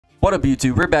What up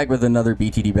YouTube, we're back with another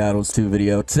BTD Battles 2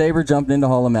 video. Today we're jumping into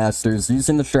Hall of Masters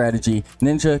using the strategy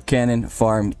Ninja Cannon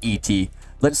Farm ET.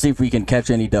 Let's see if we can catch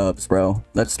any dubs, bro.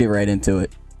 Let's get right into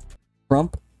it.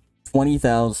 Trump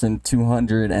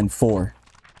 20,204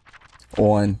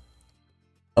 on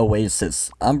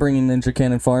Oasis. I'm bringing Ninja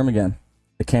Cannon Farm again.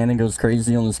 The cannon goes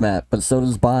crazy on this map, but so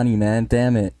does Bonnie, man.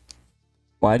 Damn it.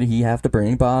 Why did he have to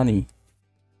bring Bonnie?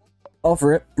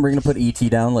 Offer it. We're gonna put ET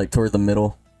down like toward the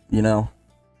middle, you know?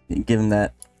 Give him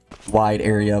that wide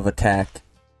area of attack.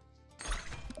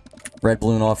 Red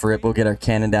balloon off rip. We'll get our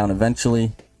cannon down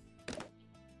eventually.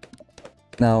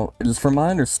 Now, it is from my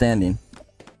understanding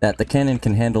that the cannon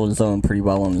can handle his own pretty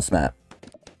well on this map.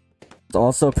 It's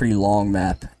also a pretty long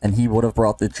map, and he would have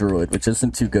brought the druid, which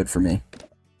isn't too good for me.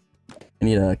 I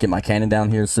need to get my cannon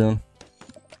down here soon.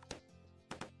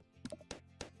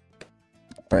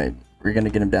 Alright, we're gonna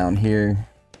get him down here.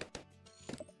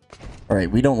 Alright,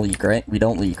 we don't leak, right? We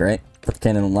don't leak, right? Put the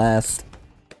cannon on last.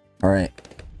 Alright.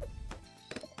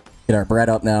 Get our bread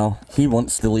up now. He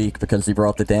wants to leak because he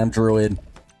brought the damn druid.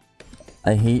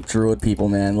 I hate druid people,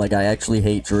 man. Like, I actually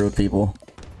hate druid people.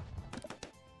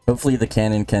 Hopefully the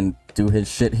cannon can do his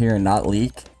shit here and not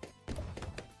leak.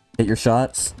 Hit your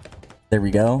shots. There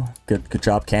we go. Good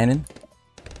job, cannon.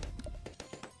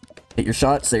 Hit your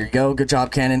shots. There you go. Good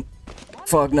job, cannon.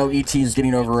 Fuck, no, ET's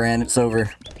getting overran. It's over.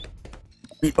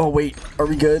 Oh, wait. Are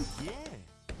we good?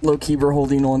 Low-key, we're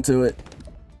holding on to it.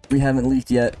 We haven't leaked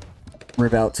yet. We're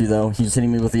about to, though. He's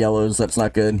hitting me with the yellows. That's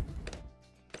not good.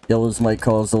 Yellows might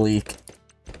cause a leak.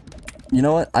 You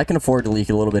know what? I can afford to leak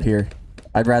a little bit here.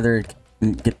 I'd rather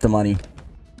get the money.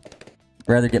 I'd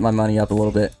rather get my money up a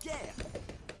little bit.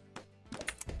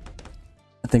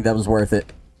 I think that was worth it.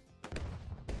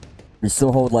 We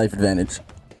still hold life advantage.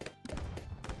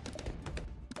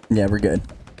 Yeah, we're good.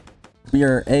 We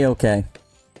are A-okay.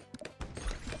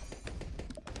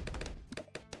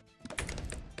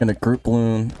 Gonna group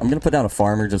balloon. I'm gonna put down a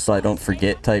farmer just so I don't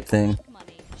forget type thing.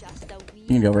 You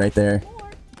can go right there.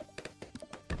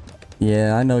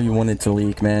 Yeah, I know you wanted to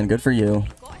leak, man. Good for you.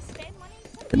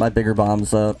 Get my bigger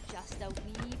bombs up.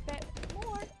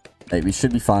 Hey, we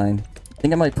should be fine. I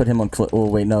think I might put him on close. Oh,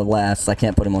 wait, no, last. I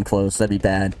can't put him on close. That'd be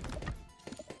bad.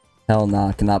 Hell nah,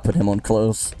 I cannot put him on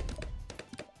close.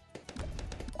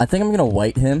 I think I'm gonna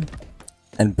white him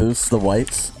and boost the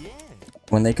whites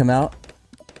when they come out.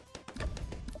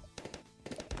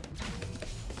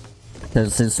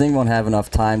 Because his thing won't have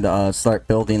enough time to start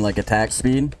building like attack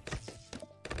speed.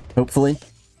 Hopefully.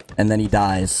 And then he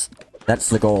dies. That's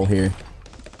the goal here.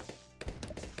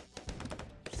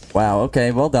 Wow,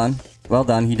 okay, well done. Well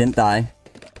done, he didn't die.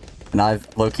 And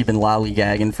I've low-key been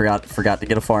lollygagging, forgot to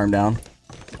get a farm down.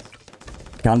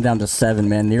 Got him down to 7,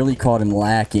 man. Nearly caught him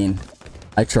lacking.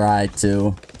 I tried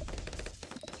to.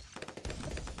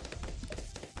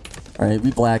 Alright,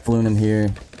 we black balloon him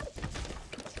here.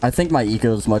 I think my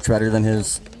eco is much better than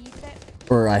his.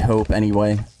 Or I hope,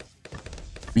 anyway.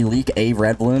 We leak a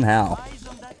red balloon? How?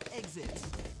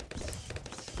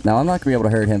 Now, I'm not going to be able to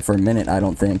hurt him for a minute, I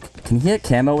don't think. Can he hit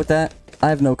camo with that? I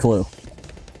have no clue.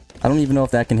 I don't even know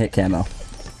if that can hit camo.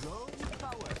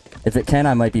 If it can,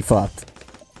 I might be fucked.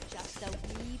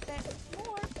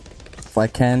 If I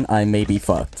can, I may be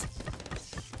fucked.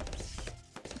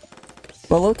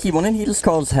 Well, low-key, wouldn't he just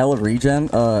cause hell of regen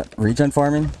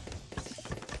farming?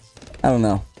 I don't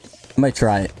know. I might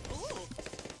try it.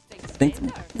 I think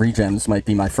regens might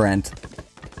be my friend.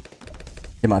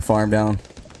 Get my farm down.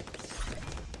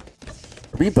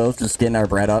 Are we both just getting our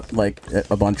bread up, like,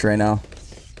 a bunch right now?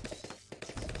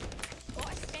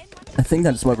 I think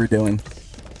that's what we're doing.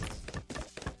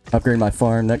 Upgrade my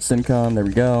farm, next income, there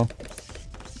we go.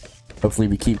 Hopefully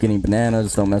we keep getting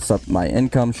bananas, don't mess up my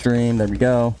income stream, there we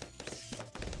go.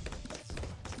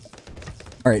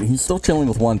 Alright, he's still chilling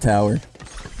with one tower.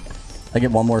 I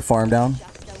get one more farm down,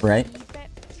 right?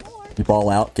 We ball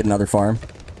out, get another farm.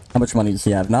 How much money does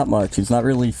he have? Not much. He's not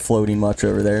really floating much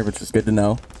over there, which is good to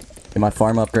know. Get my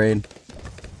farm upgrade. I'm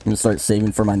gonna start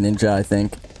saving for my ninja, I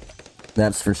think.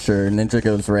 That's for sure. Ninja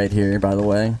goes right here, by the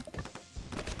way.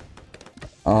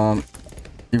 Do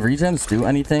regens do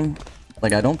anything?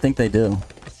 Like, I don't think they do.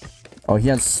 Oh, he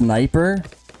has sniper?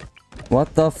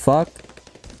 What the fuck?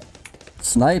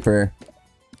 Sniper?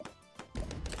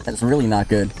 That's really not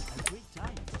good.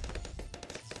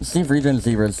 Let's see if regen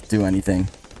zebras do anything.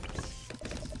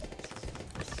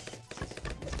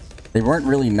 They weren't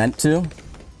really meant to.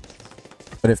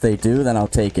 But if they do, then I'll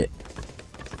take it.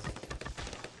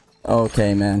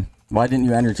 Okay, man. Why didn't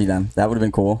you energy them? That would have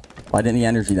been cool. Why didn't he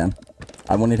energy them?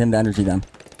 I wanted him to energy them.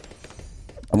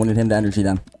 I wanted him to energy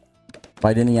them.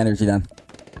 Why didn't he energy them?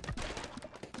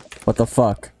 What the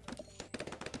fuck?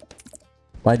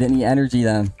 Why didn't he energy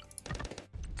them?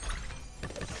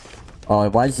 Oh,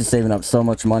 why is he saving up so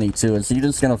much money too? Is he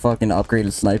just gonna fucking upgrade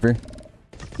his sniper?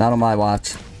 Not on my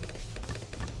watch.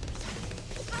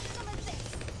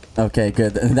 Okay,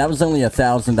 good. That was only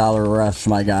 $1,000 rush,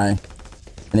 my guy.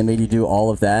 And it made you do all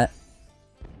of that?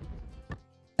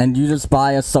 And you just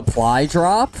buy a supply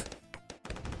drop?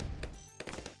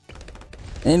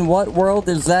 In what world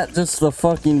is that just the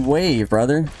fucking wave,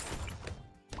 brother?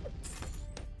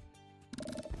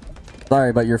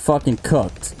 Sorry, but you're fucking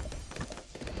cooked.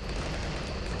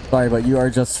 Sorry, but you are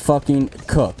just fucking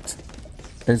cooked.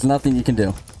 There's nothing you can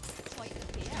do.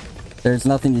 There's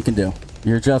nothing you can do.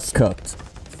 You're just cooked.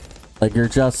 Like, you're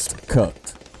just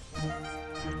cooked.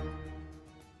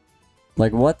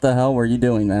 Like, what the hell were you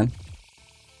doing, man?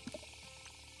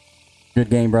 Good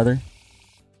game, brother.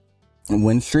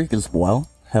 Win streak as well.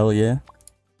 Hell yeah.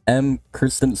 M.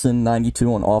 Christensen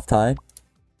 92 on off tide.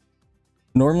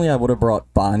 Normally I would have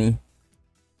brought Bonnie,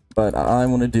 but I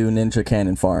want to do Ninja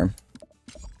Cannon Farm.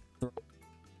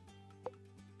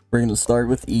 We're going to start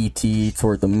with ET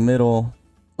toward the middle.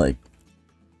 Like,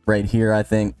 right here, I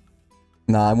think.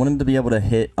 Nah, I want him to be able to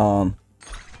hit, the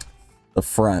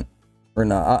front. Or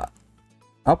no,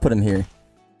 I'll put him here.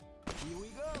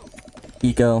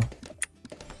 Eco.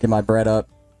 Get my bread up.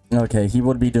 Okay, he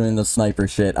would be doing the sniper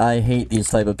shit. I hate these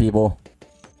type of people.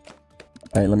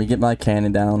 Alright, let me get my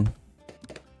cannon down.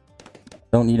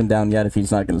 Don't need him down yet if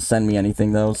he's not going to send me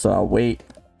anything, though, so I'll wait.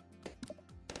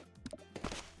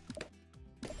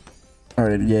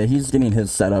 Alright, yeah, he's getting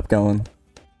his setup going.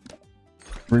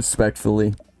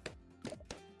 Respectfully.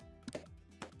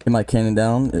 Get my cannon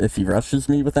down if he rushes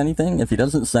me with anything. If he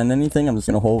doesn't send anything, I'm just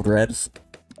going to hold reds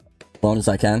as long as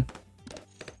I can.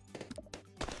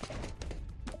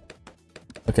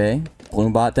 Okay,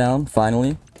 Bloon bot down,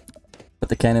 finally. Put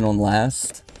the cannon on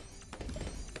last.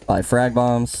 5 frag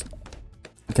bombs.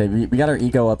 Okay, we got our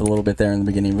eco up a little bit there in the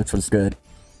beginning, which was good.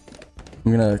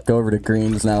 I'm gonna go over to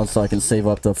greens now so I can save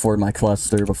up to afford my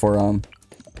cluster before,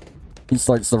 he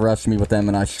starts to rush me with them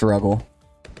and I struggle.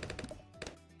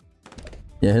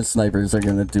 Yeah, his snipers are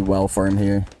gonna do well for him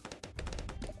here.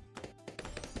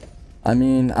 I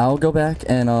mean, I'll go back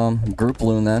and, group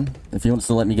Bloon then. If he wants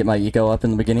to let me get my eco up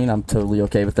in the beginning, I'm totally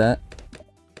okay with that.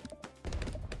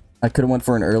 I could've went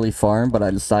for an early farm, but I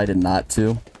decided not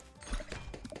to.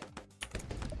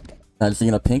 Now, is he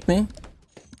gonna pink me?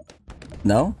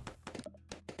 No?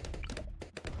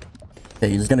 Okay,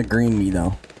 he's gonna green me,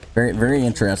 though. Very, very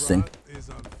interesting.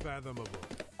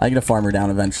 I get a farmer down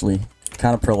eventually.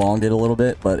 Kind of prolonged it a little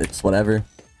bit, but it's whatever.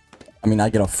 I mean, I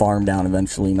get a farm down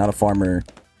eventually, not a farmer.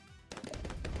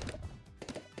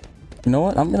 You know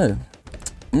what? I'm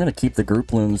gonna keep the group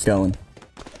Bloons going.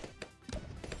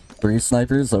 3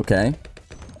 snipers, okay.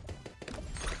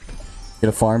 Get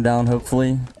a farm down,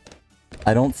 hopefully.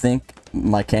 I don't think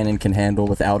my cannon can handle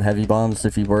without heavy bombs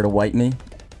if he were to wipe me.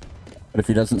 But if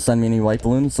he doesn't send me any white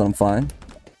balloons, then I'm fine.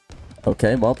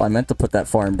 Okay, well, I meant to put that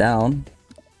farm down.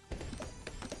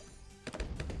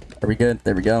 Are we good?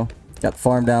 There we go. Got the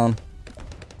farm down.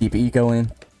 Keep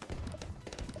ecoing.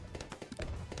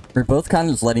 We're both kind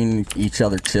of just letting each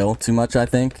other chill too much, I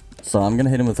think. So I'm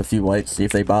gonna hit him with a few whites, see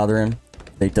if they bother him.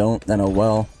 If they don't, then oh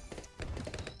well.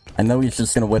 I know he's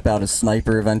just gonna whip out a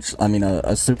sniper eventually. I mean,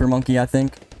 a super monkey, I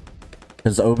think.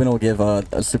 Because Oben will give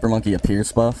a super monkey a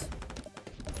pierce buff.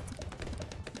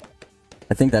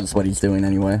 I think that's what he's doing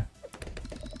anyway.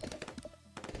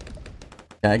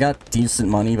 Yeah, I got decent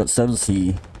money, but so does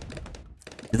he.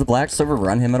 Did the black server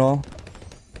run him at all?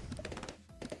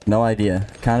 No idea.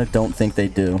 Kind of don't think they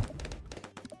do.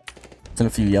 It's in a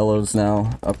few yellows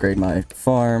now. Upgrade my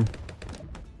farm.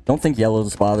 Don't think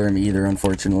yellows bother him either,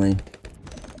 unfortunately.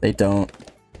 They don't.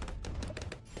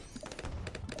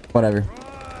 Whatever.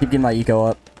 Keep getting my eco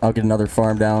up. I'll get another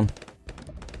farm down.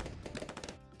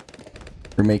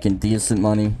 We're making decent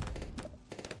money.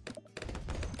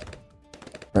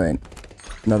 Alright.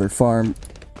 Another farm.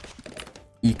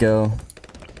 Eco.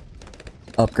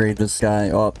 Upgrade this guy.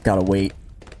 Oh, gotta wait.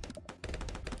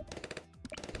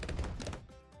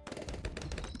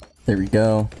 There we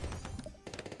go.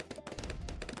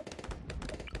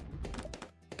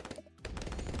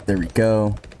 There we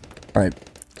go. Alright.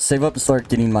 Save up to start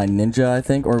getting my ninja, I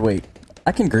think. Or wait.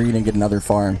 I can greed and get another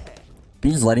farm. If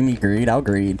he's letting me greed, I'll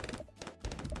greed.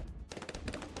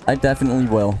 I definitely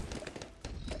will.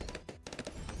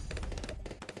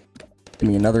 Give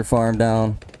me another farm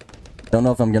down. Don't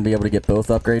know if I'm going to be able to get both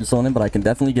upgrades on him, but I can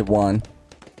definitely get one.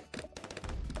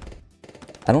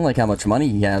 I don't like how much money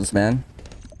he has, man.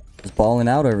 Just balling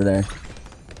out over there.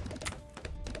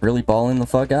 Really balling the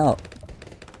fuck out.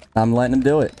 I'm letting him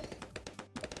do it.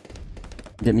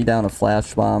 Get me down a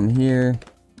flash bomb here.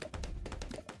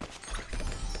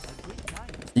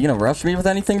 You gonna rush me with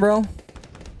anything, bro?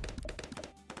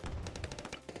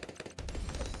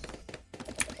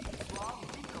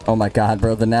 Oh my god,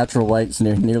 bro. The natural lights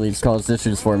nearly just caused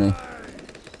issues for me.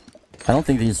 I don't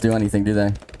think these do anything, do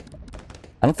they?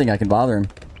 I don't think I can bother him.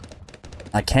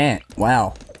 I can't.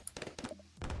 Wow.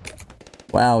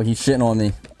 Wow, he's shitting on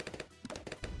me.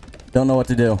 Don't know what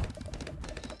to do.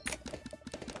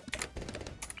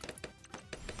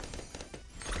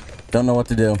 Don't know what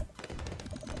to do.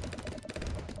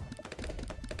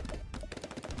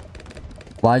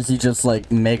 Why is he just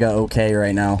like mega okay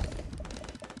right now?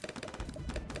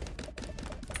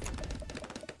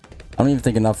 I don't even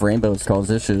think enough rainbows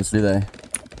cause issues, do they?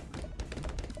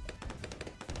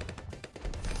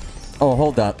 Oh,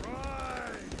 hold up.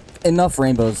 Enough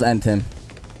rainbows end him.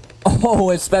 Oh,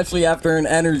 especially after an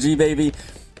energy, baby.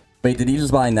 Wait, did he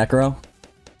just buy Necro?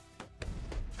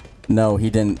 No, he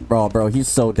didn't. Bro, he's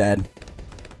so dead.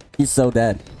 He's so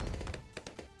dead.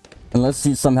 Unless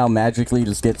he somehow magically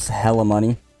just gets hella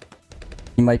money.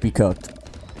 He might be cooked.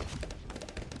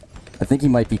 I think he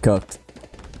might be cooked.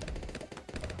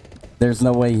 There's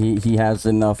no way he has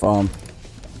enough,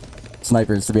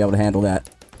 snipers to be able to handle that.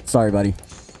 Sorry, buddy.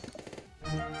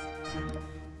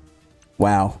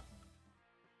 Wow.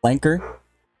 Flanker.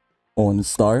 On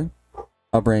star.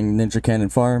 I'll bring Ninja Cannon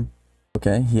Farm.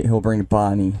 Okay, he'll bring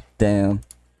Bonnie. Damn.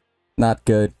 Not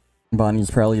good. Bonnie's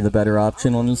probably the better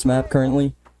option on this map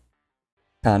currently.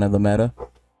 Kind of the meta.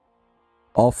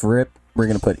 Off rip, we're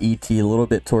gonna put ET a little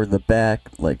bit toward the back,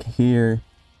 like here.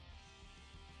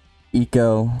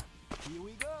 Eco.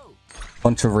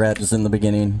 Bunch of reds in the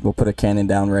beginning. We'll put a cannon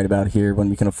down right about here when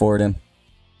we can afford him.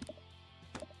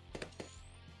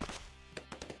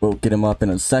 We'll get him up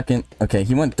in a second. Okay,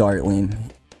 he went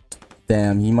Dartling.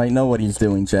 Damn, he might know what he's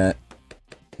doing, chat.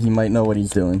 He might know what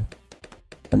he's doing.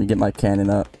 Let me get my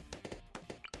cannon up.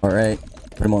 Alright,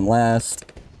 put him on last.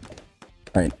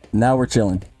 Alright, now we're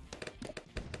chilling.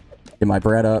 Get my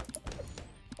bread up.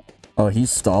 Oh, he's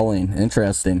stalling.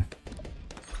 Interesting.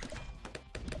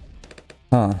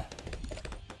 Huh.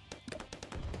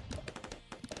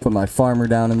 Put my farmer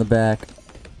down in the back.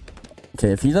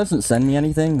 Okay, if he doesn't send me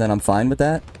anything, then I'm fine with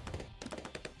that.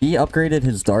 He upgraded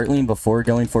his Dartling before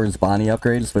going for his Bonnie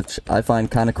upgrades, which I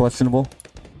find kind of questionable.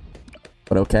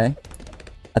 But okay.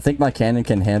 I think my cannon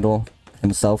can handle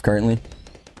himself currently.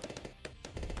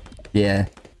 Yeah.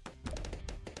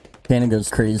 Cannon goes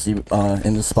crazy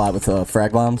in the spot with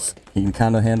frag bombs. He can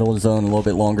kind of handle his own a little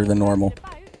bit longer than normal.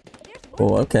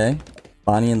 Oh, okay.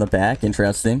 Bonnie in the back,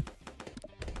 interesting.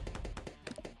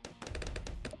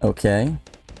 Okay.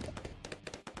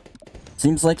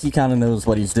 Seems like he kind of knows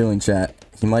what he's doing, chat.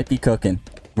 He might be cooking.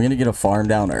 We're gonna get a farm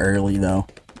down early, though.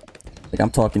 Like,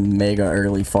 I'm talking mega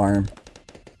early farm.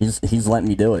 He's letting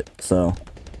me do it, so...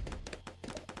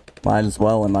 might as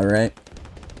well, am I right?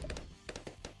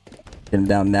 Get him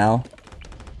down now.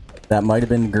 That might have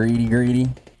been greedy,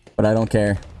 but I don't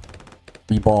care.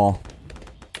 We ball.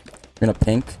 We're gonna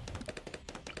pink.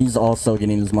 He's also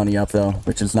getting his money up, though,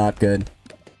 which is not good.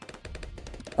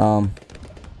 I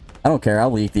don't care,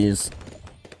 I'll eat these.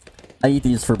 I eat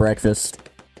these for breakfast.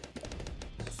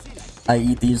 I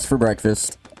eat these for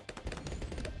breakfast.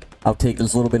 I'll take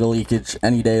this little bit of leakage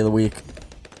any day of the week.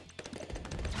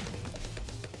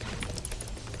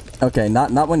 Okay,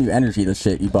 not when you energy this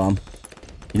shit, you bum.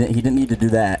 He didn't need to do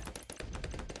that.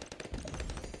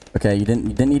 Okay, you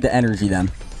didn't need to energy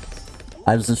them.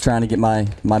 I was just trying to get my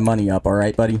money up,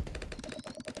 alright, buddy?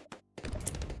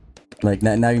 Like,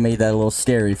 now you made that a little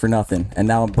scary for nothing. And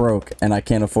now I'm broke, and I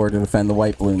can't afford to defend the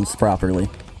white balloons properly.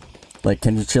 Like,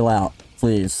 can you chill out?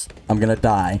 Please. I'm gonna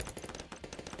die.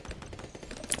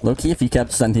 Low-key, if he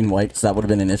kept sending whites, that would have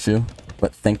been an issue.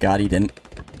 But thank God he didn't.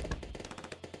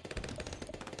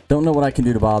 Don't know what I can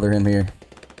do to bother him here.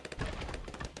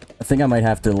 I think I might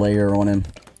have to layer on him.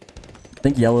 I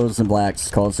think yellows and blacks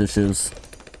cause issues.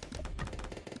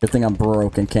 Good thing I'm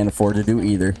broke and can't afford to do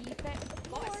either.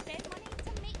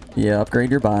 Yeah,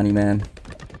 upgrade your Bonnie, man.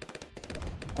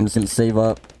 I'm just gonna save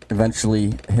up. Eventually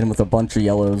hit him with a bunch of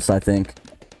yellows, I think.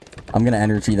 I'm gonna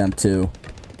energy them too.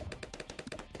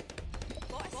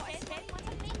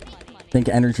 I think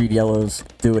energied yellows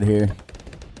do it here.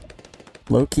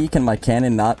 Low key, can my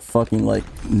cannon not fucking, like,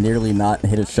 nearly not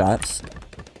hit his shots?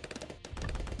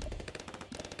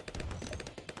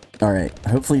 Alright,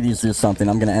 hopefully these do something.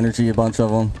 I'm gonna energy a bunch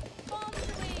of them.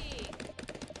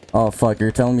 Oh fuck,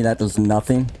 you're telling me that does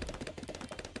nothing?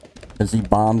 As he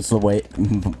bombs away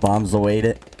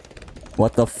it.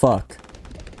 What the fuck?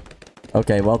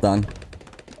 Okay, well done.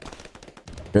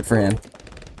 Good for him.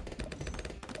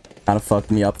 Kinda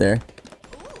fucked me up there.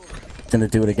 Gonna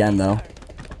do it again though.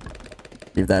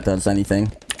 See if that does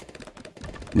anything.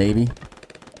 Maybe.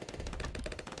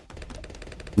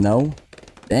 No?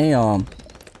 Damn.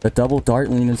 The double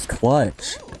Dartling is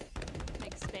clutch.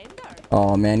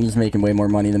 Oh man, he's making way more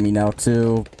money than me now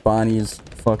too. Bonnie's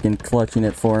fucking clutching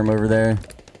it for him over there.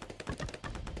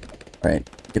 Alright,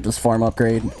 get this farm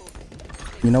upgrade.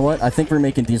 You know what? I think we're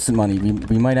making decent money.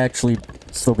 We might actually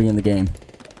still be in the game.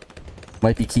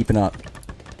 Might be keeping up.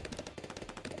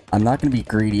 I'm not gonna be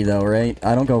greedy though, right?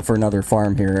 I don't go for another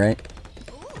farm here, right?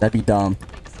 That'd be dumb.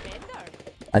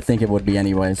 I think it would be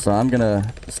anyway, so I'm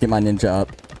gonna just get my ninja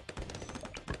up.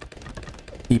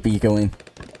 Keep ecoing.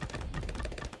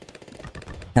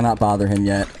 Cannot bother him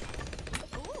yet.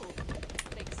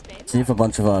 See if a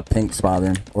bunch of pinks bother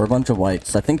him. Or a bunch of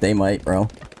whites. I think they might, bro.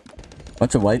 A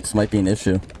bunch of whites might be an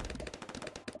issue.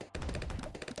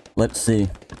 Let's see.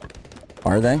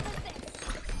 Are they?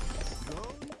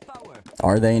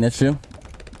 Are they an issue?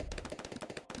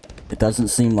 It doesn't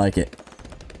seem like it.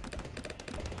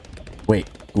 Wait,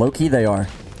 low-key they are.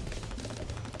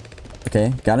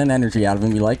 Okay, got an energy out of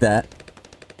him. You like that?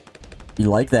 You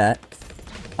like that?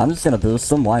 I'm just gonna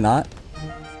boost him. Why not?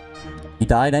 He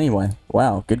died anyway.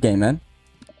 Wow, good game, man.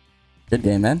 Good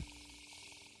game, man.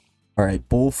 Alright,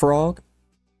 Bullfrog.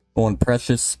 On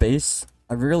Precious Space.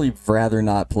 I'd really rather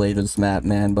not play this map,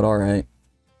 man, but alright.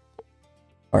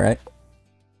 Alright.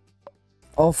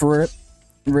 All for it.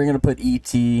 We're gonna put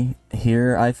ET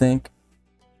here, I think.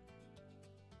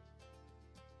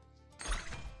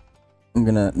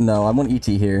 No, I want ET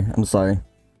here. I'm sorry.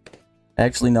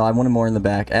 Actually, no, I want him more in the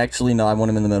back. Actually, no, I want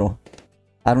him in the middle.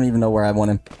 I don't even know where I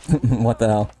want him. What the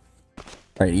hell?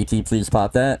 Alright, ET, please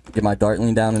pop that. Get my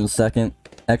Dartling down in a second.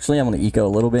 Actually, I'm going to eco a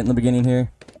little bit in the beginning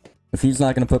here. If he's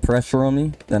not going to put pressure on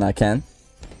me, then I can.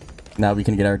 Now we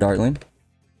can get our Dartling.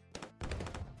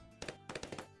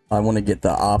 I want to get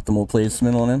the optimal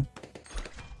placement on him.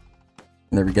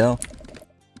 There we go.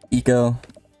 Eco.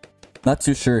 Not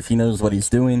too sure if he knows what he's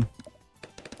doing.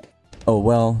 Oh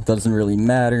well, doesn't really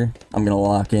matter. I'm gonna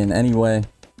lock in anyway.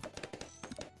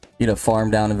 Get a farm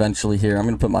down eventually here. I'm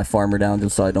gonna put my farmer down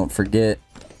just so I don't forget.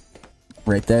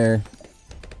 Right there.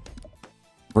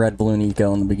 Red balloon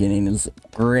eco in the beginning is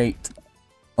great.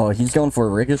 Oh, he's going for a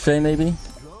ricochet maybe?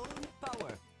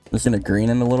 I'm just gonna green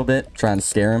him a little bit, trying to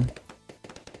scare him.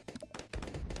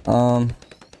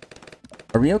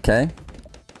 Are we okay?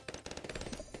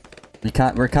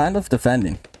 We're kind of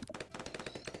defending.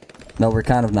 No, we're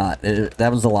kind of not.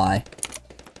 That was a lie.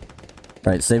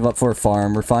 Right, save up for a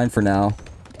farm. We're fine for now.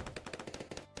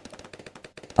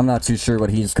 I'm not too sure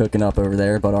what he's cooking up over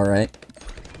there, but alright.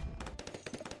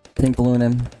 Pink balloon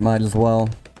him. Might as well.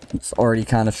 He's already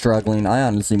kind of struggling. I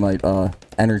honestly might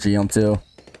energy him too.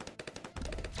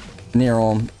 Near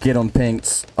him. Get him,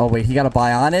 pinks. Oh wait, he got a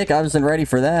bionic? I wasn't ready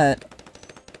for that.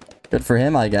 Good for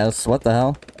him, I guess. What the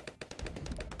hell?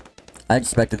 I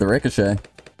expected the ricochet.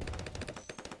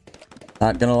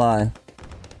 Not gonna lie.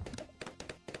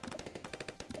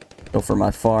 Go for my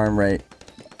farm right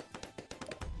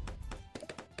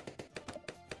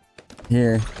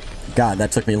here. God,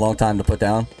 that took me a long time to put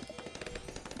down.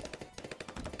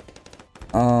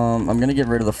 I'm gonna get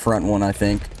rid of the front one, I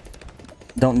think.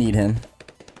 Don't need him.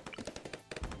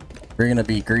 We're gonna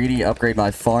be greedy, upgrade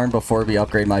my farm before we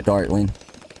upgrade my Dartling.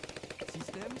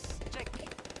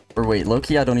 Or wait,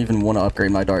 low-key, I don't even want to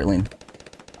upgrade my Dartling.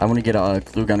 I want to get a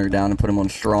glue gunner down and put him on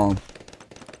strong.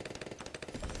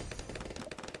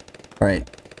 Alright.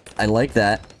 I like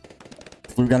that.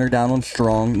 Glue gunner down on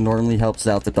strong normally helps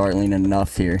out the Dartling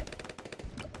enough here.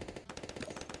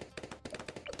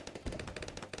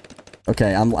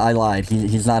 Okay, I lied.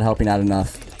 He's not helping out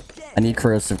enough. I need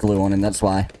corrosive glue on him, that's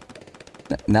why.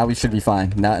 Now we should be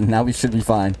fine. Now we should be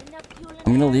fine.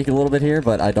 I'm gonna leak a little bit here,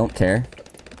 but I don't care.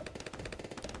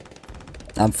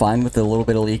 I'm fine with a little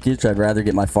bit of leakage. I'd rather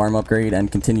get my farm upgrade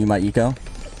and continue my eco.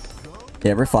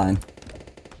 Yeah, we're fine.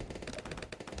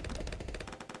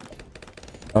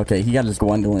 Okay, he got his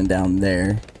Gwendolyn down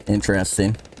there.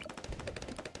 Interesting.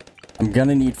 I'm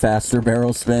gonna need faster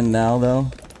barrel spin now,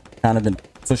 though. Kind of been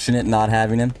pushing it, not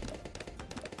having him.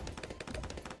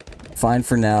 Fine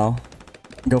for now.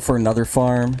 Go for another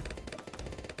farm.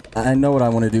 I know what I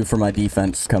want to do for my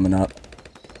defense coming up.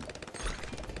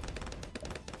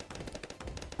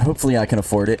 Hopefully I can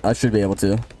afford it. I should be able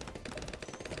to.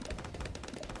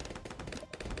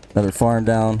 Another farm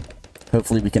down.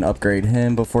 Hopefully we can upgrade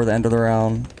him before the end of the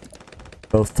round.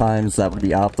 Both times, that would be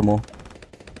optimal.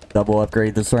 Double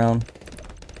upgrade this round.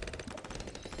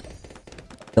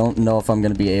 Don't know if I'm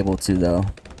going to be able to, though.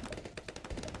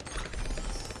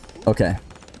 Okay.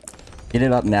 Get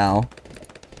it up now.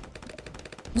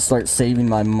 Start saving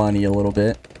my money a little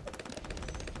bit.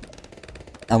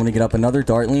 I'm going to get up another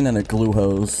Dartling and a glue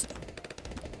hose.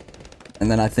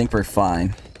 And then I think we're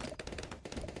fine.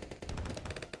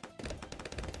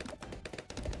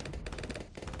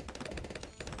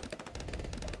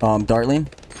 Dartling?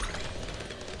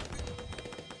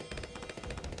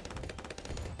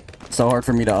 So hard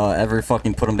for me to ever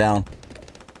fucking put him down.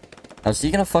 Is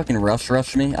he gonna fucking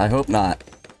rush me? I hope not.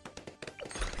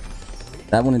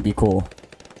 That wouldn't be cool.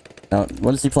 Now,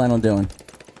 what does he plan on doing?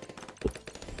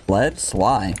 Leads?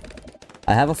 Why?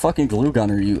 I have a fucking glue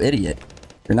gunner, you idiot.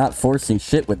 You're not forcing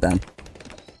shit with them.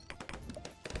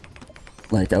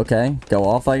 Like, okay, go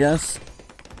off, I guess.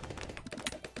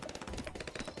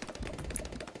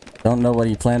 Don't know what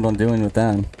he planned on doing with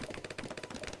them.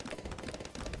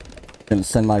 Gonna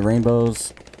send my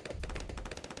rainbows.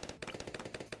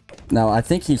 Now, I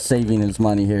think he's saving his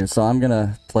money here, so I'm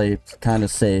gonna play kind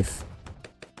of safe.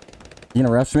 You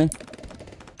gonna rush me?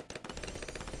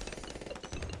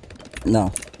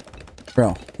 No.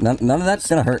 Bro, none of that's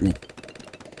gonna hurt me.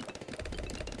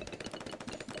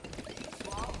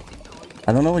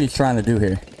 I don't know what he's trying to do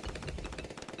here.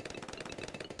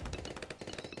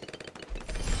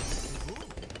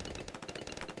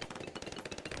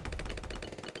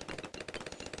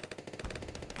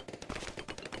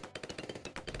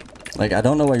 Like, I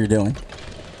don't know what you're doing.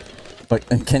 But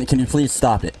can you please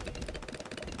stop it?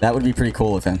 That would be pretty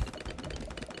cool of him.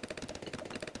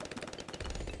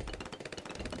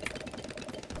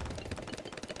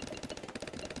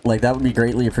 Like, that would be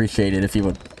greatly appreciated if he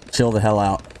would chill the hell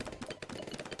out.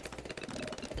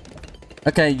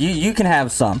 Okay, you can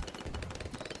have some.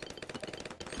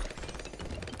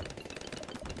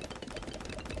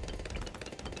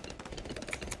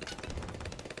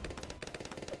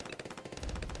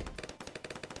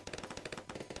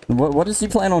 What does he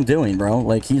plan on doing, bro?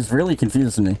 Like, he's really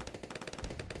confusing me.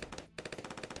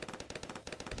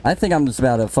 I think I'm just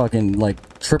about to fucking,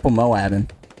 like, triple Moab him.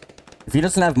 If he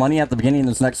doesn't have money at the beginning of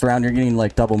this next round, you're getting,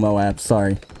 like, double Moab.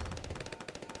 Sorry.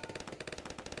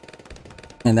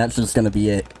 And that's just gonna be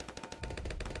it.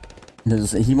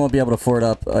 Because he won't be able to afford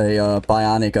up a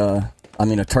bionic,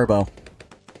 a turbo.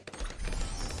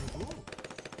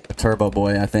 A turbo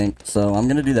boy, I think. So I'm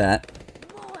gonna do that.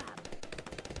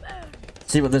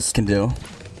 See what this can do.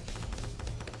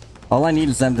 All I need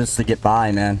is them just to get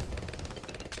by, man.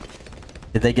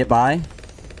 Did they get by?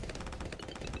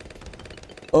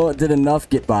 Oh, it did enough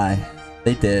get by.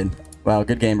 They did. Wow,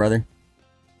 good game, brother.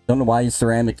 Don't know why you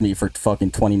ceramic me for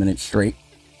fucking 20 minutes straight.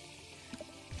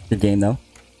 Good game, though.